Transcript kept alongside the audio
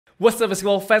What's up,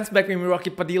 basketball fans? Back with me,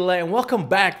 Rocky Padila, and welcome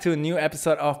back to a new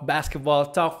episode of Basketball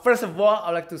Talk. First of all,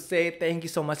 I'd like to say thank you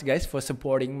so much, guys, for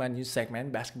supporting my new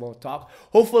segment, Basketball Talk.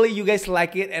 Hopefully, you guys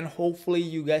like it, and hopefully,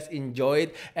 you guys enjoy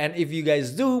it. And if you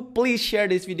guys do, please share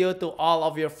this video to all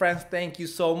of your friends. Thank you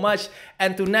so much.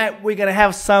 And tonight, we're gonna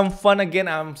have some fun again.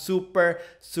 I'm super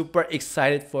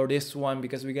excited for this one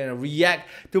because we're gonna react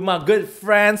to my good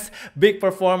friend's big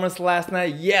performance last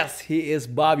night. Yes, he is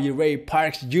Bobby Ray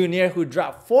Parks Jr., who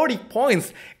dropped 40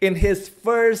 points in his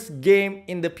first game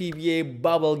in the PBA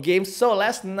bubble game. So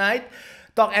last night,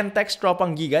 Talk and Text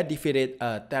Tropang Giga defeated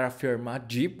Terrafirma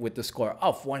Dyip with the score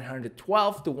of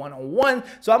 112 to 101.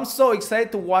 So I'm so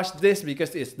excited to watch this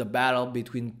because it's the battle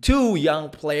between two young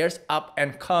players, up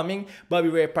and coming, Bobby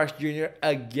Ray Parks Jr.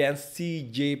 against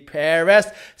CJ Perez.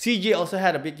 CJ also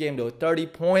had a big game though, 30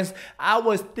 points. I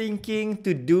was thinking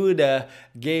to do the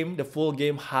full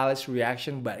game highlights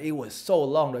reaction, but it was so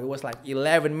long though. It was like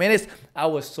 11 minutes. I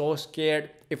was so scared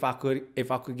if I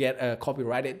could get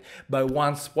copyrighted by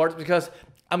One Sports because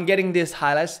I'm getting these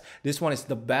highlights. This one is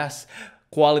the best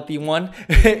quality one.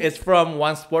 It's from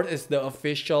One Sports. It's the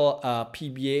official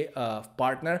PBA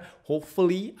partner.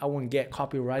 Hopefully, I won't get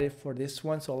copyrighted for this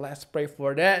one. So let's pray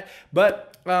for that.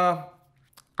 But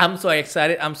I'm so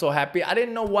excited. I'm so happy. I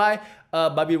didn't know why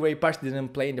Bobby Ray Parks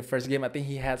didn't play in the first game. I think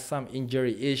he had some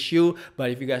injury issue.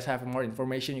 But if you guys have more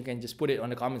information, you can just put it on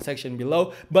the comment section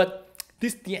below. But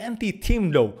this TNT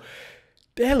team though,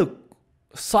 they look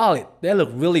solid. They look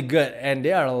really good and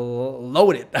they are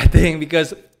loaded, I think,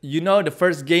 because you know the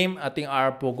first game, I think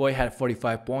our Pogoy had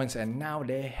 45 points and now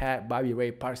they had Bobby Ray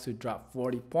Parks to drop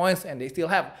 40 points and they still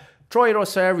have Troy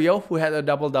Rosario, who had a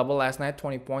double-double last night,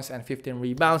 20 points and 15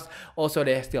 rebounds. Also,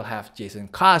 they still have Jason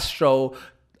Castro,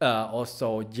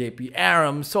 also JP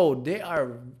Aram. So they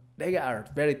are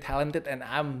very talented and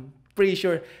I'm pretty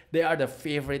sure they are the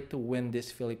favorite to win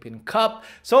this Philippine Cup.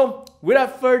 So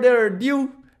without further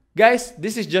ado, guys,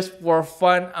 this is just for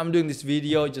fun. I'm doing this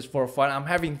video just for fun. I'm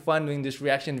having fun doing this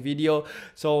reaction video.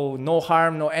 So no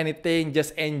harm, no anything.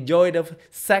 Just enjoy the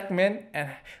segment and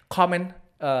comment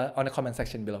on the comment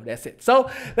section below. That's it.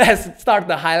 So let's start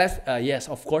the highlights. Yes,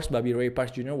 of course, Bobby Ray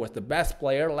Parks Jr. was the best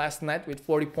player last night with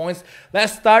 40 points.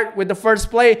 Let's start with the first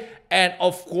play. And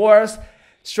of course,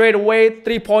 straight away,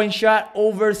 3-point shot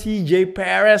over CJ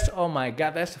Perez. Oh my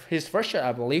God, that's his first shot,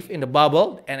 I believe, in the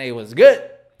bubble, and it was good.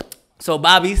 So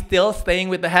Bobby still staying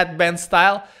with the headband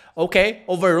style. Okay,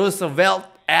 over Roosevelt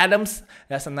Adams.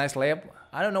 That's a nice layup.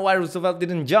 I don't know why Roosevelt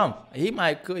didn't jump. He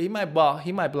might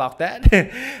block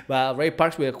that. But Ray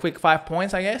Parks with a quick 5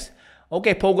 points, I guess.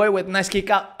 Okay, Pogoy with a nice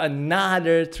kick out.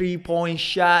 Another 3-point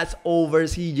shots over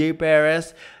CJ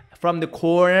Perez from the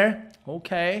corner.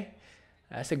 Okay.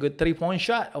 That's a good 3-point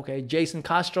shot. Okay, Jason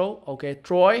Castro. Okay,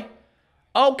 Troy.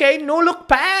 Okay, no-look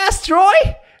pass,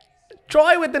 Troy.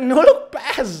 Troy with the no-look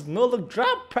pass. No-look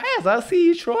drop pass. I see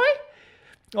you, Troy.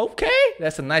 Okay,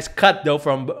 that's a nice cut, though,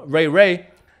 from Ray.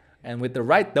 And with the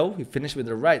right, though, he finished with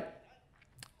the right.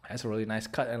 That's a really nice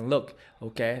cut. And look,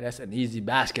 okay, that's an easy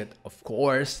basket, of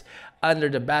course. Under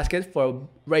the basket for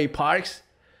Ray Parks.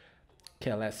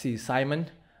 Okay, let's see,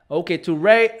 Simon. Okay, to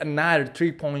Ray, another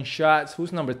 3-point shots.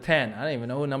 Who's number 10? I don't even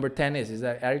know who number 10 is. Is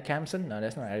that Eric Hampson? No,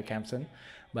 that's not Eric Hampson.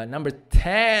 But number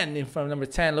 10, in front of number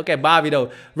 10. Look at Bobby,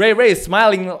 though. Ray is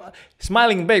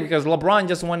smiling big because LeBron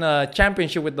just won a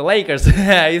championship with the Lakers.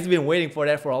 He's been waiting for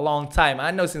that for a long time.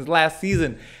 I know since last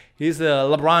season. He's a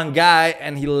LeBron guy,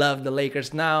 and he loved the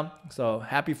Lakers now. So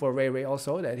happy for Ray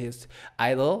also that his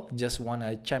idol just won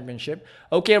a championship.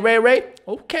 Okay, Ray.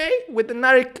 Okay, with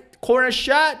another corner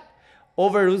shot.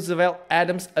 Over Roosevelt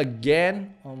Adams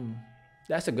again.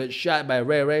 That's a good shot by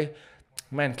Ray.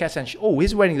 Man, catch and shoot. Oh,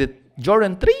 he's wearing the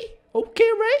Jordan 3. Okay,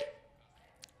 Ray.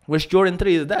 Which Jordan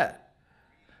 3 is that?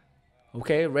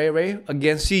 Okay, Ray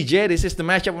against CJ. This is the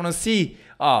matchup I want to see.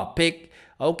 Oh, pick.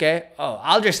 Okay. Oh,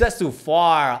 Aldridge, that's too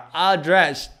far.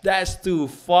 Aldridge, that's too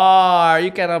far.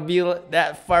 You cannot be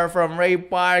that far from Ray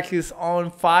Parks. He's on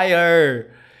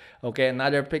fire. Okay,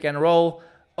 another pick and roll.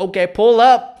 Okay, pull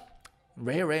up.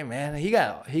 Ray, man, he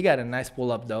got a nice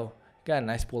pull-up, though. Got a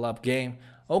nice pull-up game.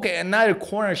 Okay, another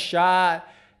corner shot.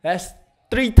 That's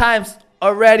 3 times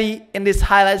already in this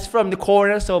highlights from the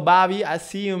corner. So, Bobby, I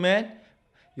see you, man.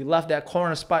 You left that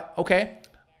corner spot. Okay.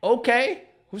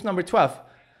 Who's number 12?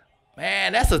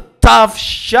 Man, that's a tough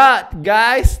shot,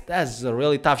 guys. That's a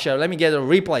really tough shot. Let me get a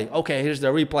replay. Okay, here's the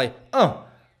replay.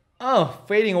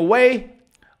 Fading away.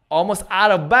 Almost out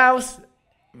of bounds.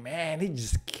 Man,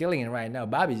 he's just killing it right now.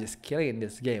 Bobby's just killing it in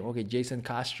this game. Okay, Jason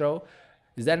Castro.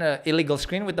 Is that an illegal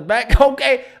screen with the back?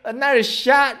 Okay, another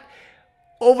shot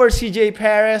over CJ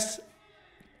Perez.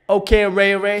 Okay,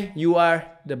 Ray, you are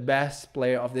the best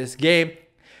player of this game.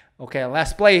 Okay,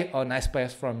 last play. Oh, nice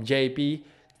pass from JP.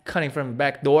 Cutting from the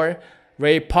back door.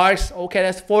 Ray Parks. Okay,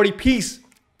 that's 40 piece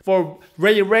for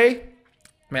Ray.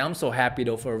 Man, I'm so happy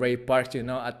though for Ray Parks. You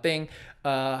know, I think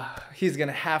he's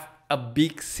gonna have a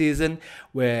big season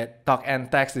with Talk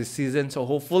and Text this season. So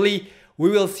hopefully we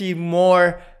will see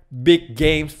more big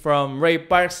games from Ray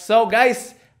Parks. So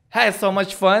guys, had so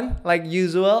much fun like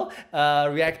usual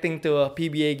reacting to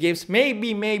PBA games.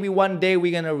 Maybe one day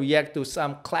we're gonna react to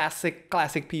some classic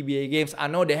PBA games. I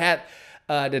know they had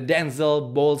the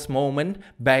Denzel Bowles moment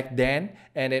back then,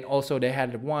 and then also they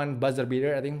had one buzzer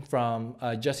beater, I think, from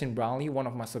Justin Brownlee, one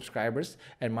of my subscribers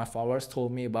and my followers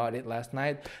told me about it last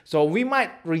night. So we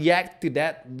might react to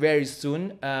that very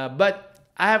soon, but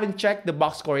I haven't checked the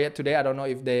box score yet today. I don't know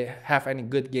if they have any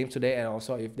good games today and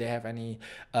also if they have any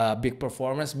big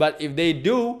performance. But if they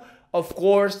do, of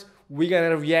course, we're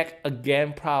gonna react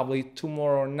again probably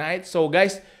tomorrow night. So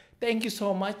guys, thank you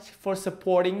so much for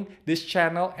supporting this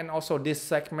channel and also this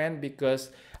segment, because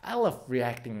I love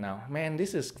reacting now. Man,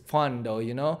 this is fun though,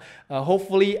 you know.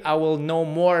 Hopefully I will know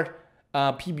more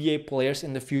PBA players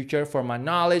in the future for my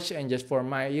knowledge and just for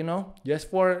my, you know, just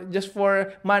for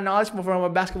my knowledge, for my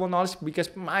basketball knowledge, because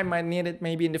I might need it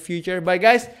maybe in the future. But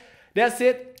guys, that's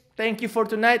it. Thank you for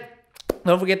tonight.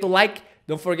 Don't forget to like,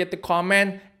 don't forget to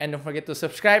comment, and don't forget to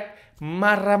subscribe.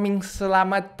 Maraming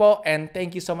salamat po, and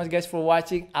thank you so much guys for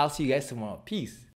watching. I'll see you guys tomorrow. Peace.